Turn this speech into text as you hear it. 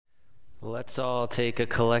Let's all take a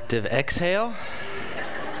collective exhale.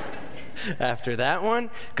 After that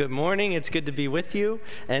one, good morning. It's good to be with you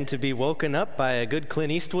and to be woken up by a good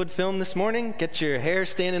Clint Eastwood film this morning. Get your hair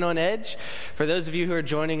standing on edge. For those of you who are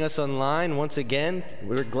joining us online, once again,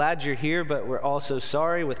 we're glad you're here, but we're also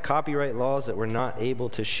sorry with copyright laws that we're not able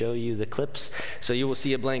to show you the clips. So you will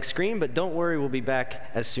see a blank screen, but don't worry, we'll be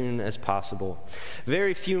back as soon as possible.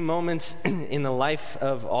 Very few moments in the life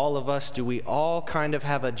of all of us do we all kind of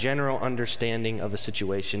have a general understanding of a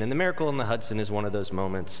situation. And the Miracle on the Hudson is one of those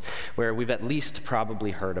moments where we've at least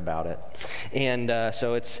probably heard about it. And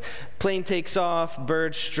so it's plane takes off,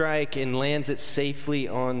 birds strike, and lands it safely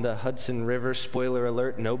on the Hudson River. Spoiler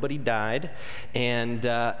alert, nobody died. And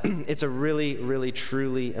it's a really, really,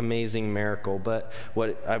 truly amazing miracle. But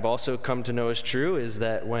what I've also come to know is true is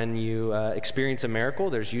that when you experience a miracle,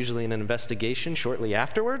 there's usually an investigation shortly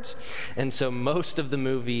afterwards. And so most of the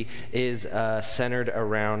movie is centered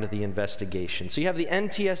around the investigation. So you have the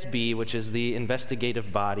NTSB, which is the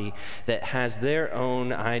investigative body that has their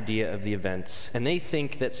own idea of the events. And they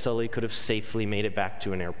think that Sully could have safely made it back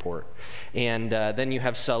to an airport. And then you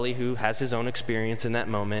have Sully, who has his own experience in that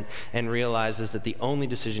moment and realizes that the only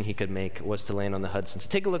decision he could make was to land on the Hudson. So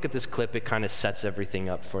take a look at this clip. It kind of sets everything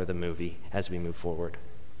up for the movie as we move forward.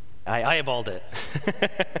 I eyeballed it.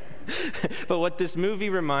 But what this movie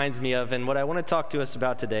reminds me of, and what I want to talk to us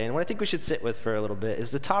about today, and what I think we should sit with for a little bit,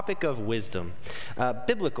 is the topic of wisdom,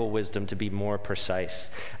 biblical wisdom to be more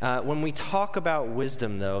precise. When we talk about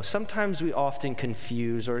wisdom, though, sometimes we often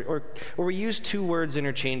confuse or we use two words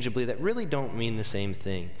interchangeably that really don't mean the same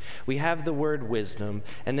thing. We have the word wisdom,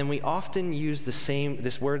 and then we often use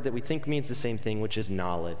this word that we think means the same thing, which is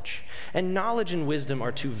knowledge. And knowledge and wisdom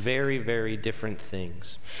are two very, very different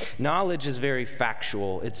things. Knowledge is very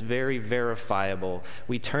factual. It's very verifiable.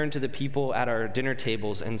 We turn to the people at our dinner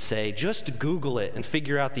tables and say, just Google it and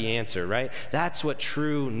figure out the answer, right? That's what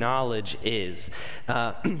true knowledge is.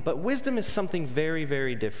 But wisdom is something very,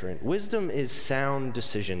 very different. Wisdom is sound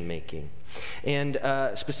decision making. And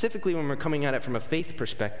specifically when we're coming at it from a faith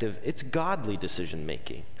perspective, it's godly decision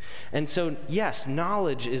making. And so, yes,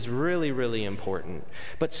 knowledge is really, really important,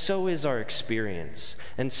 but so is our experience,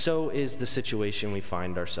 and so is the situation we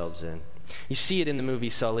find ourselves in. You see it in the movie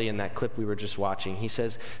Sully in that clip we were just watching. He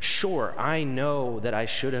says, sure, I know that I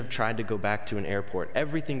should have tried to go back to an airport.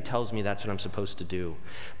 Everything tells me that's what I'm supposed to do.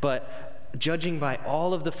 But judging by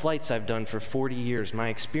all of the flights I've done for 40 years, my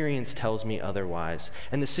experience tells me otherwise.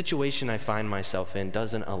 And the situation I find myself in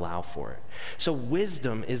doesn't allow for it. So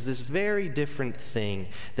wisdom is this very different thing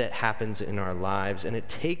that happens in our lives. And it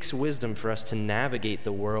takes wisdom for us to navigate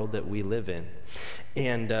the world that we live in.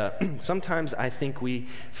 And sometimes I think we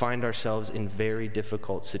find ourselves in very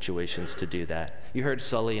difficult situations to do that. You heard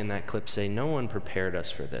Sully in that clip say, no one prepared us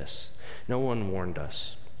for this. No one warned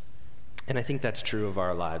us. And I think that's true of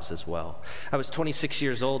our lives as well. I was 26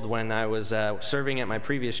 years old when I was serving at my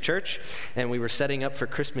previous church, and we were setting up for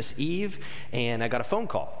Christmas Eve, and I got a phone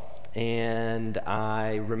call. And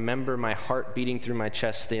I remember my heart beating through my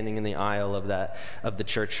chest standing in the aisle of the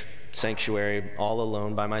church sanctuary all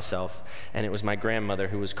alone by myself. And it was my grandmother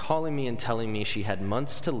who was calling me and telling me she had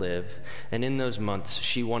months to live. And in those months,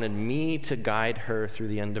 she wanted me to guide her through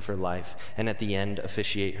the end of her life and at the end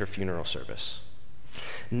officiate her funeral service.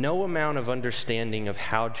 No amount of understanding of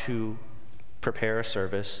how to prepare a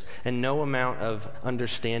service, and no amount of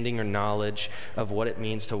understanding or knowledge of what it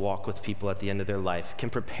means to walk with people at the end of their life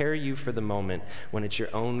can prepare you for the moment when it's your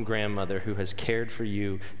own grandmother who has cared for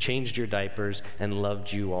you, changed your diapers, and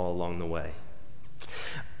loved you all along the way.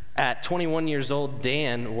 At 21 years old,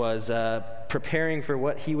 Dan was preparing for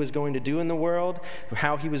what he was going to do in the world,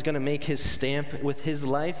 how he was going to make his stamp with his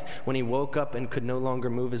life when he woke up and could no longer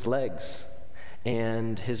move his legs.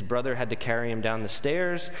 And his brother had to carry him down the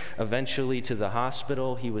stairs, eventually to the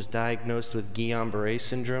hospital. He was diagnosed with Guillain-Barré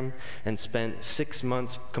syndrome and spent 6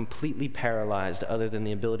 months completely paralyzed other than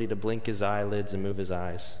the ability to blink his eyelids and move his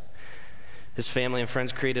eyes. His family and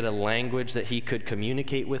friends created a language that he could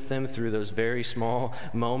communicate with them through those very small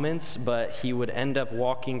moments, but he would end up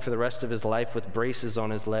walking for the rest of his life with braces on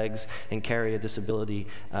his legs and carry a disability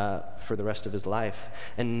for the rest of his life.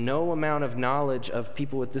 And no amount of knowledge of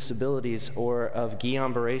people with disabilities or of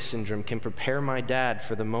Guillain-Barré syndrome can prepare my dad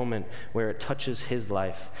for the moment where it touches his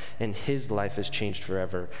life, and his life is changed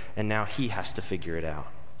forever, and now he has to figure it out.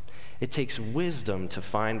 It takes wisdom to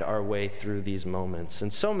find our way through these moments.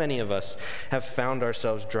 And so many of us have found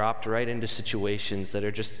ourselves dropped right into situations that are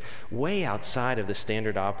just way outside of the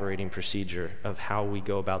standard operating procedure of how we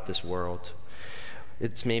go about this world.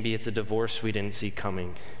 Maybe it's a divorce we didn't see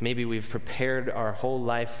coming. Maybe we've prepared our whole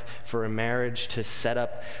life for a marriage to set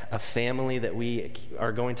up a family that we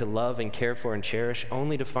are going to love and care for and cherish,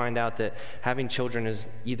 only to find out that having children is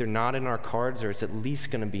either not in our cards or it's at least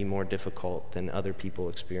going to be more difficult than other people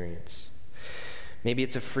experience. Maybe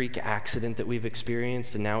it's a freak accident that we've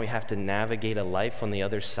experienced and now we have to navigate a life on the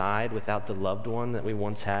other side without the loved one that we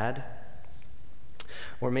once had.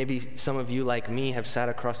 Or maybe some of you, like me, have sat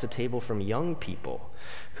across the table from young people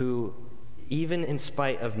who, even in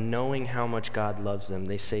spite of knowing how much God loves them,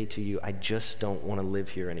 they say to you, I just don't want to live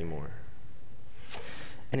here anymore.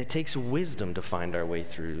 And it takes wisdom to find our way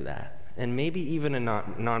through that. And maybe even a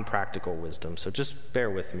non-practical wisdom. So just bear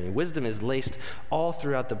with me. Wisdom is laced all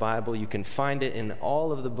throughout the Bible. You can find it in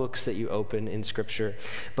all of the books that you open in Scripture.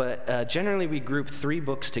 But generally we group 3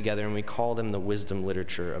 books together and we call them the wisdom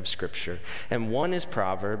literature of Scripture. And one is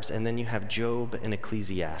Proverbs, and then you have Job and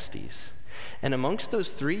Ecclesiastes. And amongst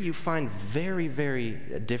those 3, you find very, very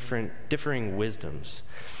differing wisdoms,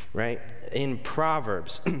 right? In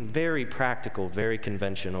Proverbs, very practical, very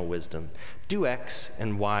conventional wisdom. Do X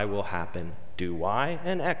and Y will happen. Do Y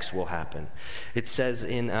and X will happen. It says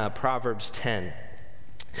in Proverbs 10,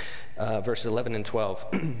 verse 11 and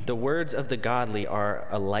 12, the words of the godly are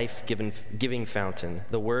a life-giving fountain.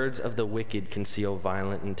 The words of the wicked conceal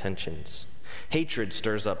violent intentions. Hatred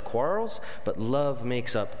stirs up quarrels, but love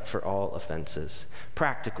makes up for all offenses.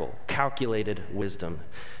 Practical, calculated wisdom.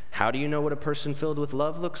 How do you know what a person filled with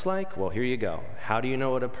love looks like? Well, here you go. How do you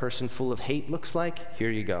know what a person full of hate looks like? Here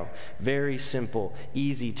you go. Very simple,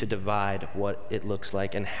 easy to divide what it looks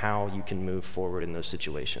like and how you can move forward in those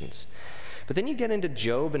situations. But then you get into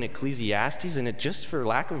Job and Ecclesiastes, and it just, for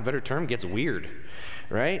lack of a better term, gets weird,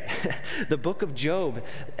 right? The book of Job,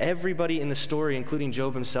 everybody in the story, including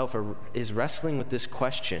Job himself, is wrestling with this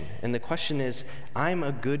question. And the question is, I'm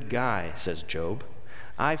a good guy, says Job.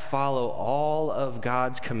 I follow all of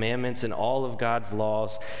God's commandments and all of God's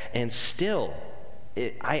laws, and still,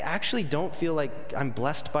 I actually don't feel like I'm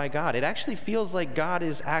blessed by God. It actually feels like God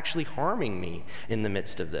is actually harming me in the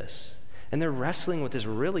midst of this. And they're wrestling with this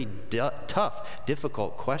really tough,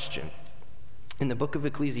 difficult question. In the book of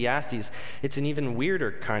Ecclesiastes, it's an even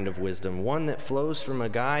weirder kind of wisdom, one that flows from a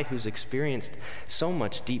guy who's experienced so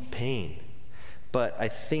much deep pain. But I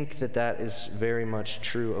think that is very much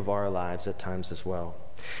true of our lives at times as well.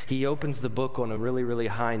 He opens the book on a really, really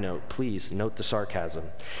high note. Please note the sarcasm.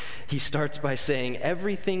 He starts by saying,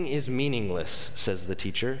 everything is meaningless, says the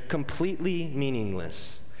teacher, completely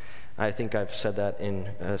meaningless. I think I've said that in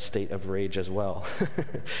a state of rage as well.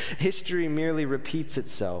 History merely repeats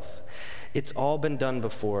itself. It's all been done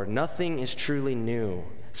before. Nothing is truly new.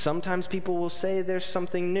 Sometimes people will say there's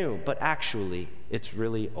something new, but actually, it's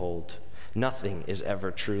really old. Nothing is ever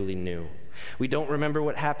truly new. We don't remember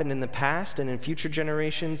what happened in the past, and in future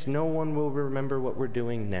generations, no one will remember what we're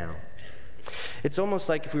doing now. It's almost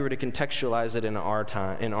like if we were to contextualize it in our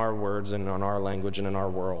time, in our words and on our language and in our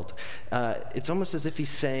world, it's almost as if he's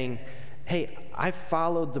saying, hey, I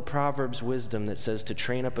followed the Proverbs wisdom that says to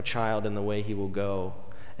train up a child in the way he will go,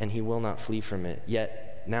 and he will not flee from it.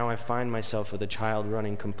 Yet now I find myself with a child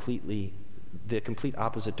running the complete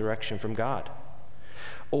opposite direction from God.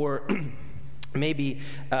 Or maybe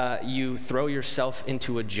you throw yourself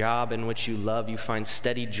into a job in which you love. You find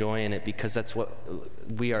steady joy in it because that's what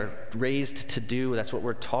we are raised to do. That's what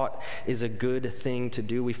we're taught is a good thing to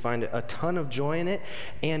do. We find a ton of joy in it.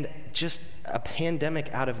 And just a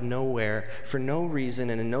pandemic out of nowhere, for no reason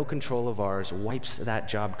and in no control of ours, wipes that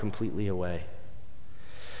job completely away.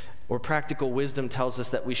 Or practical wisdom tells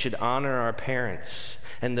us that we should honor our parents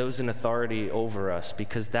and those in authority over us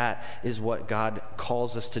because that is what God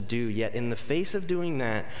calls us to do. Yet in the face of doing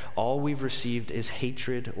that, all we've received is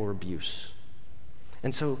hatred or abuse.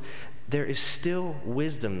 And so there is still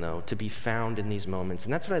wisdom, though, to be found in these moments.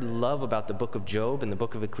 And that's what I love about the book of Job and the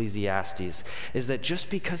book of Ecclesiastes, is that just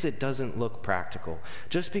because it doesn't look practical,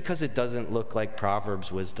 just because it doesn't look like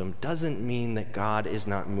Proverbs wisdom, doesn't mean that God is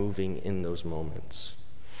not moving in those moments.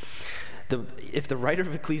 If the writer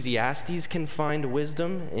of Ecclesiastes can find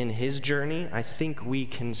wisdom in his journey, I think we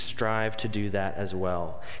can strive to do that as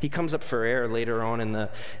well. He comes up for air later on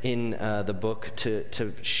in the book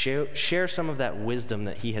to share some of that wisdom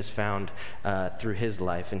that he has found through his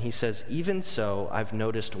life. And he says, even so, I've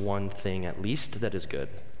noticed one thing at least that is good.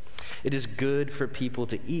 It is good for people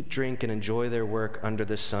to eat, drink, and enjoy their work under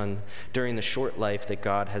the sun during the short life that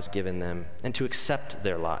God has given them, and to accept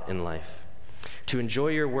their lot in life. To enjoy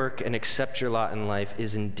your work and accept your lot in life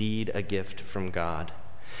is indeed a gift from God.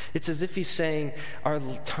 It's as if he's saying, our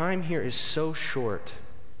time here is so short,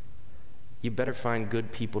 you better find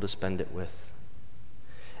good people to spend it with.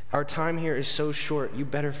 Our time here is so short, you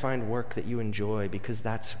better find work that you enjoy, because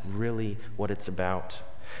that's really what it's about.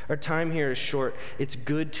 Our time here is short. It's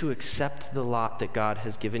good to accept the lot that God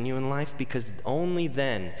has given you in life, because only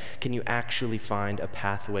then can you actually find a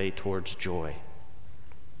pathway towards joy.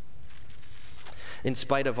 In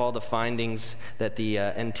spite of all the findings that the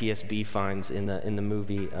NTSB finds in the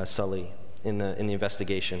movie Sully, in the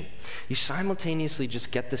investigation, you simultaneously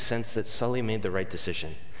just get the sense that Sully made the right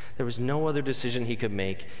decision. There was no other decision he could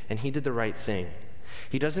make, and he did the right thing.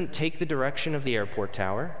 He doesn't take the direction of the airport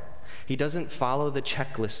tower. He doesn't follow the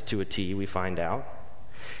checklist to a T, we find out.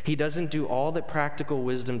 He doesn't do all that practical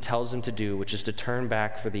wisdom tells him to do, which is to turn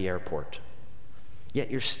back for the airport.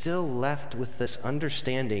 Yet you're still left with this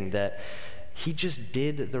understanding that he just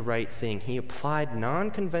did the right thing. He applied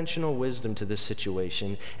non-conventional wisdom to this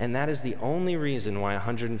situation, and that is the only reason why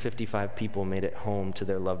 155 people made it home to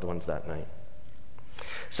their loved ones that night.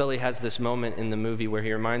 Sully has this moment in the movie where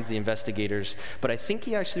he reminds the investigators, but I think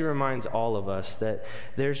he actually reminds all of us that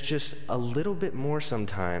there's just a little bit more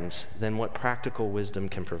sometimes than what practical wisdom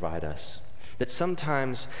can provide us. That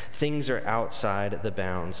sometimes things are outside the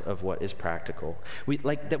bounds of what is practical. We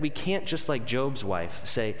can't, just like Job's wife,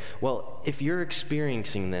 say, well, if you're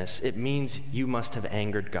experiencing this, it means you must have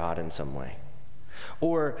angered God in some way.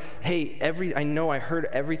 Or, hey, I know I heard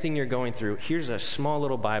everything you're going through. Here's a small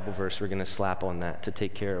little Bible verse we're going to slap on that to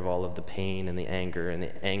take care of all of the pain and the anger and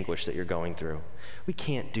the anguish that you're going through. We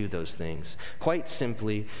can't do those things. Quite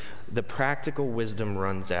simply, the practical wisdom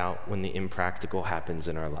runs out when the impractical happens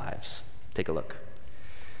in our lives. Take a look.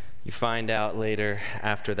 You find out later,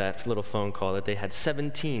 after that little phone call, that they had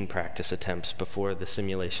 17 practice attempts before the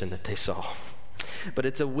simulation that they saw. But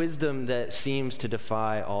it's a wisdom that seems to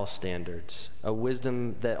defy all standards, a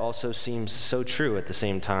wisdom that also seems so true at the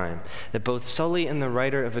same time, that both Sully and the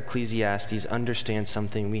writer of Ecclesiastes understand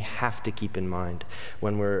something we have to keep in mind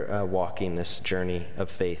when we're walking this journey of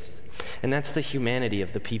faith. And that's the humanity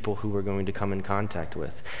of the people who we're going to come in contact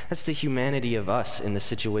with. That's the humanity of us in the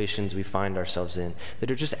situations we find ourselves in, that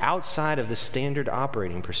are just outside of the standard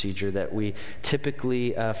operating procedure that we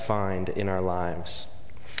typically find in our lives.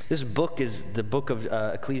 This book is the book of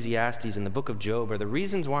Ecclesiastes and the book of Job are the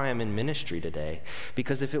reasons why I'm in ministry today.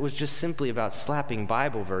 Because if it was just simply about slapping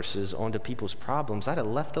Bible verses onto people's problems, I'd have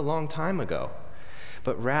left a long time ago.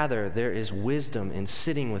 But rather, there is wisdom in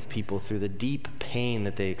sitting with people through the deep pain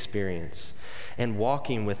that they experience and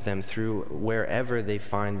walking with them through wherever they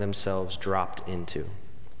find themselves dropped into.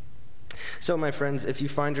 So, my friends, if you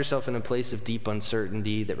find yourself in a place of deep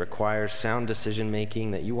uncertainty that requires sound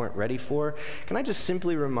decision-making that you weren't ready for, can I just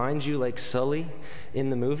simply remind you, like Sully in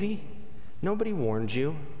the movie, nobody warned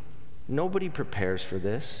you. Nobody prepares for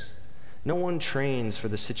this. No one trains for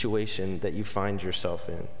the situation that you find yourself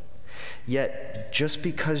in. Yet, just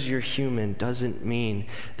because you're human doesn't mean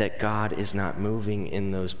that God is not moving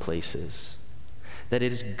in those places. That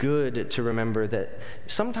it is good to remember that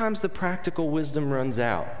sometimes the practical wisdom runs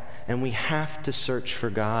out, and we have to search for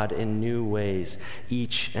God in new ways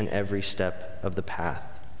each and every step of the path.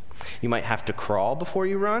 You might have to crawl before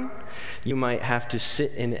you run. You might have to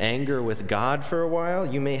sit in anger with God for a while.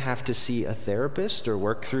 You may have to see a therapist or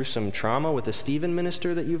work through some trauma with a Stephen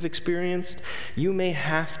minister that you've experienced. You may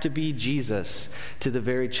have to be Jesus to the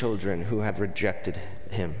very children who have rejected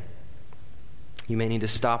him. You may need to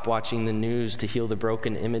stop watching the news to heal the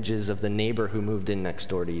broken images of the neighbor who moved in next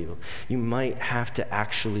door to you. You might have to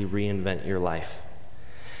actually reinvent your life.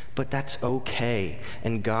 But that's okay,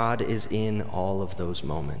 and God is in all of those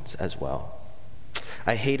moments as well.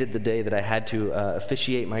 I hated the day that I had to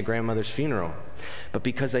officiate my grandmother's funeral, but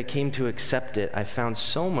because I came to accept it, I found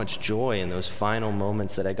so much joy in those final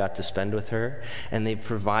moments that I got to spend with her, and they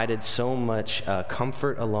provided so much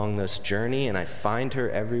comfort along this journey, and I find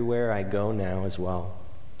her everywhere I go now as well.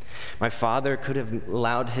 My father could have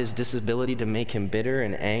allowed his disability to make him bitter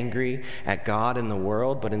and angry at God and the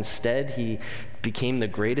world, but instead he became the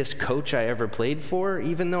greatest coach I ever played for,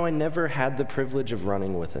 even though I never had the privilege of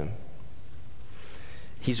running with him.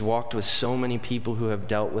 He's walked with so many people who have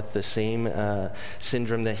dealt with the same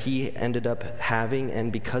syndrome that he ended up having,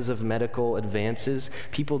 and because of medical advances,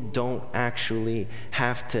 people don't actually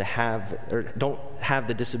have to have, or don't have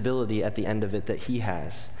the disability at the end of it that he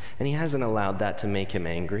has. And he hasn't allowed that to make him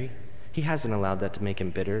angry. He hasn't allowed that to make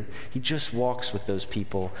him bitter. He just walks with those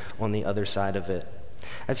people on the other side of it.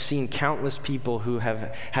 I've seen countless people who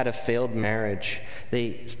have had a failed marriage.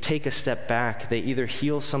 They take a step back. They either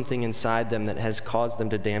heal something inside them that has caused them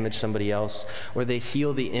to damage somebody else, or they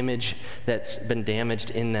heal the image that's been damaged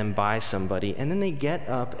in them by somebody. And then they get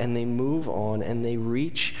up and they move on and they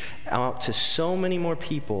reach out to so many more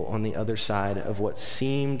people on the other side of what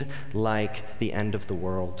seemed like the end of the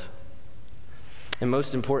world. And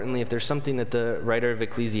most importantly, if there's something that the writer of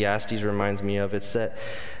Ecclesiastes reminds me of, it's that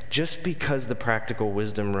just because the practical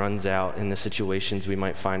wisdom runs out in the situations we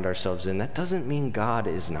might find ourselves in, that doesn't mean God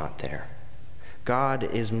is not there. God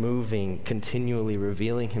is moving, continually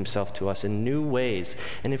revealing himself to us in new ways.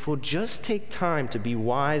 And if we'll just take time to be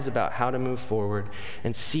wise about how to move forward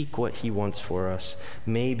and seek what he wants for us,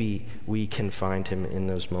 maybe we can find him in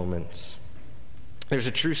those moments. There's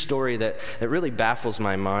a true story that really baffles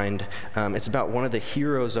my mind. It's about one of the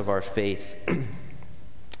heroes of our faith.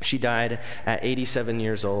 She died at 87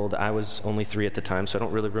 years old. I was only 3 at the time, so I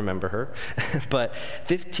don't really remember her. But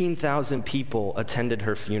 15,000 people attended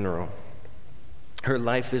her funeral. Her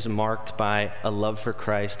life is marked by a love for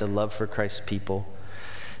Christ, a love for Christ's people.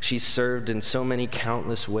 She's served in so many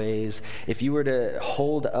countless ways. If you were to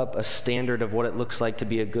hold up a standard of what it looks like to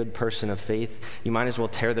be a good person of faith, you might as well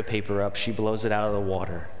tear the paper up. She blows it out of the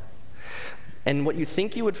water. And what you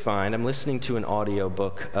think you would find, I'm listening to an audio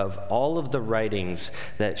book of all of the writings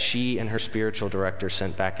that she and her spiritual director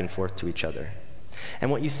sent back and forth to each other. And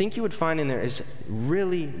what you think you would find in there is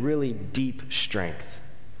really, really deep strength.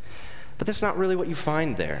 But that's not really what you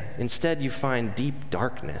find there. Instead, you find deep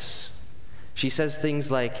darkness. She says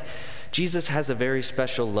things like, Jesus has a very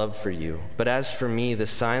special love for you, but as for me, the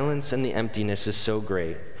silence and the emptiness is so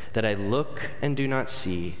great that I look and do not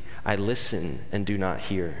see, I listen and do not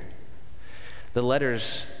hear. The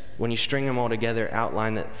letters, when you string them all together,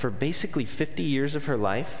 outline that for basically 50 years of her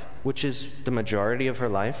life, which is the majority of her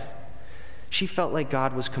life, she felt like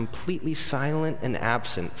God was completely silent and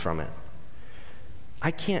absent from it. I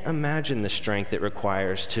can't imagine the strength it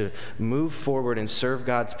requires to move forward and serve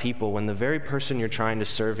God's people when the very person you're trying to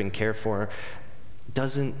serve and care for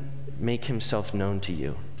doesn't make himself known to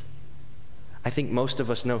you. I think most of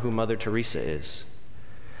us know who Mother Teresa is.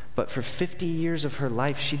 But for 50 years of her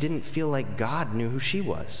life, she didn't feel like God knew who she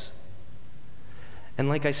was. And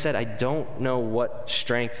like I said, I don't know what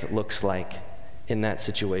strength looks like in that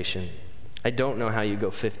situation. I don't know how you go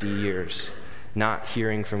 50 years not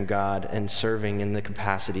hearing from God and serving in the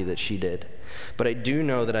capacity that she did. But I do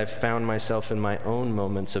know that I've found myself in my own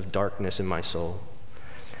moments of darkness in my soul.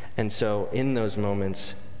 And so in those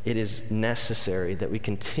moments, it is necessary that we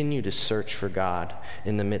continue to search for God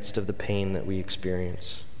in the midst of the pain that we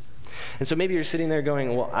experience. And so maybe you're sitting there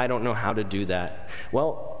going, well, I don't know how to do that.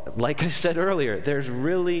 Well, like I said earlier, there's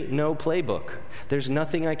really no playbook. There's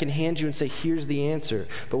nothing I can hand you and say, here's the answer.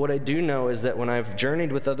 But what I do know is that when I've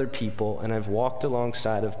journeyed with other people and I've walked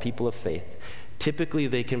alongside of people of faith, typically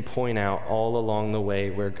they can point out all along the way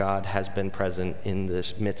where God has been present in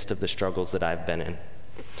the midst of the struggles that I've been in.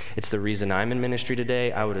 It's the reason I'm in ministry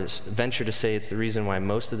today. I would venture to say it's the reason why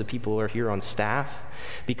most of the people are here on staff,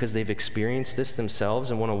 because they've experienced this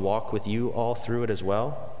themselves and want to walk with you all through it as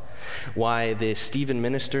well. Why the Stephen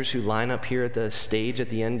ministers who line up here at the stage at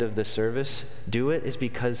the end of the service do it is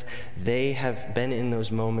because they have been in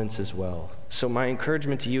those moments as well. So my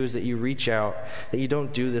encouragement to you is that you reach out, that you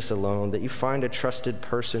don't do this alone, that you find a trusted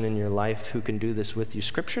person in your life who can do this with you.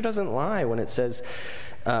 Scripture doesn't lie when it says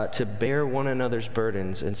to bear one another's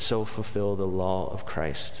burdens and so fulfill the law of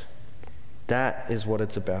Christ. That is what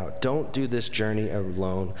it's about. Don't do this journey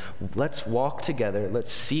alone. Let's walk together.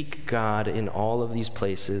 Let's seek God in all of these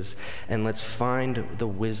places, and let's find the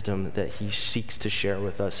wisdom that he seeks to share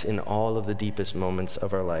with us in all of the deepest moments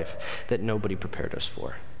of our life that nobody prepared us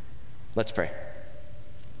for. Let's pray.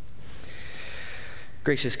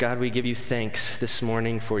 Gracious God, we give you thanks this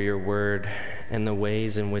morning for your word and the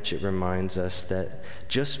ways in which it reminds us that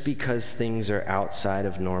just because things are outside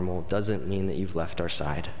of normal doesn't mean that you've left our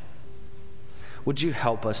side. Would you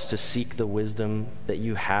help us to seek the wisdom that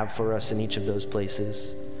you have for us in each of those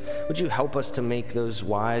places? Would you help us to make those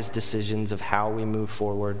wise decisions of how we move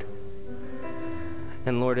forward?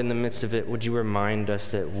 And Lord, in the midst of it, would you remind us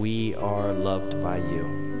that we are loved by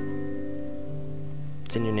you?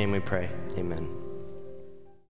 It's in your name we pray. Amen.